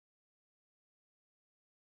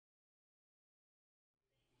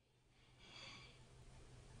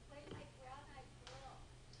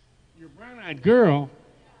brown-eyed girl.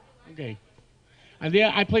 Okay.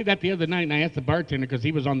 I played that the other night, and I asked the bartender, because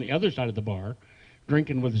he was on the other side of the bar,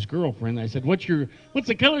 drinking with his girlfriend. I said, what's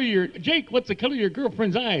the color of your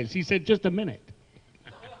girlfriend's eyes? He said, just a minute.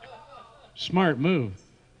 Smart move.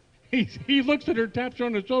 He looks at her, taps her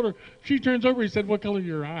on the shoulder. She turns over. He said, what color are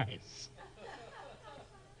your eyes?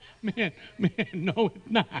 Man, no, it's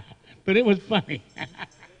not. But it was funny.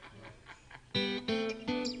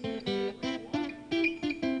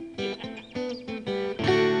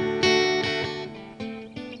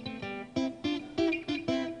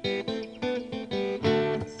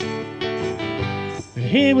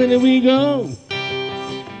 Hey, where do we go?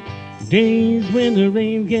 Days when the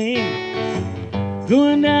rain came.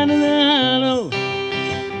 Going down to the hollow,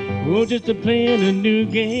 oh, just to play in a new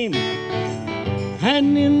game.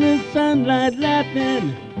 Hiding in the sunlight,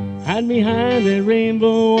 laughing, hiding behind that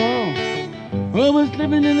rainbow wall. Oh, we're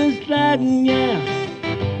slipping in the sliding, yeah,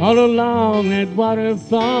 all along that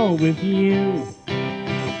waterfall with you,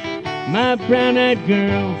 my brown-eyed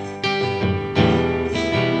girl.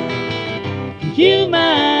 You,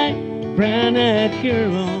 my brown-eyed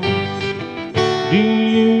girl. Do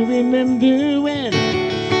you remember when,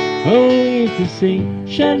 oh, we used to sing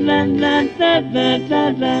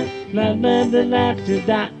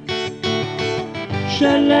sha-la-la-la-la-la-la-la-la-la-la-la-la-la-la,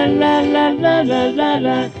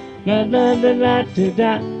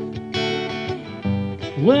 sha-la-la-la-la-la-la-la-la-la-la-la-la.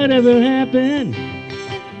 Whatever happened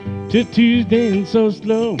to Tuesday and so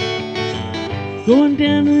slow? Going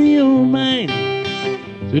down to the old mine,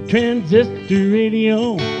 the transistor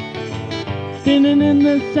radio. Spinning in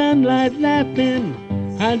the sunlight, laughing,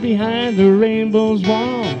 hide behind the rainbow's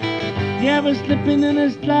wall. Yeah, we're slipping and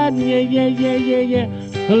a sliding, yeah, yeah, yeah, yeah, yeah,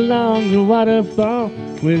 along the waterfall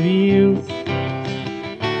with you,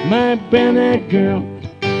 my brown-eyed girl.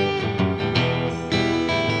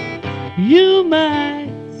 You, my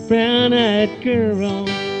brown-eyed girl.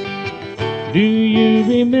 Do you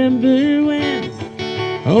remember when,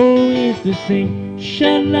 oh, we used to sing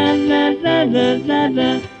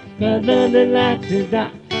sha-la-la-la-la-la-la,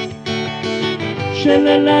 la-la-la-la-la-la,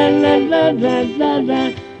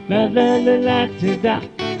 sha-la-la-la-la-la-la-la, la-la-la-la-la-la,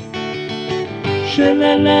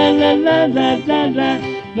 sha-la-la-la-la-la-la-la,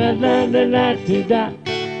 la-la-la-la-la-la,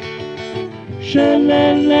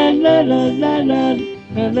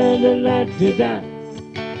 sha-la-la-la-la-la-la-la-la-la-la.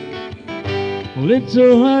 Well, it's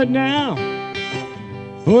so hard now.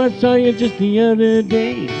 Oh, I saw you just the other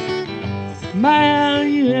day. My, how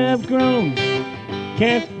you have grown.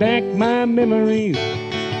 Cast back my memories.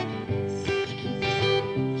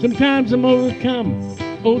 Sometimes I'm overcome,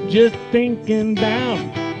 oh, just thinking about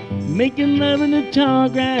making love in the tall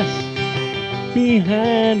grass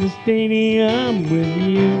behind the stadium with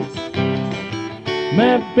you,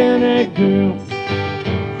 my brown-eyed girl.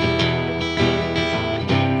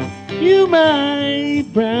 You, my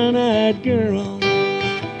brown-eyed girl.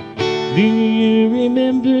 Do you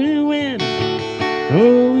remember when,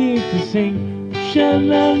 oh, we used to sing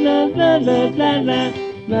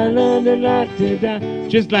sha-la-la-la-la-la-la-la-la-la-la-la-la,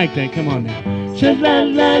 just like that, come on now.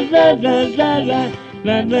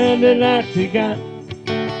 Sha-la-la-la-la-la-la-la-la-la-la-la,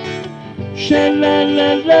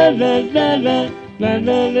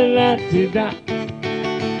 sha-la-la-la-la-la-la-la-la-la-la-la,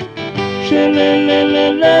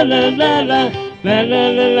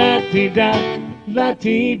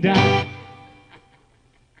 sha-la-la-la-la-la-la-la-la-la-la-la-la-la.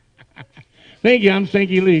 Thank you, I'm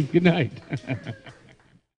Spankey Lee. Good night.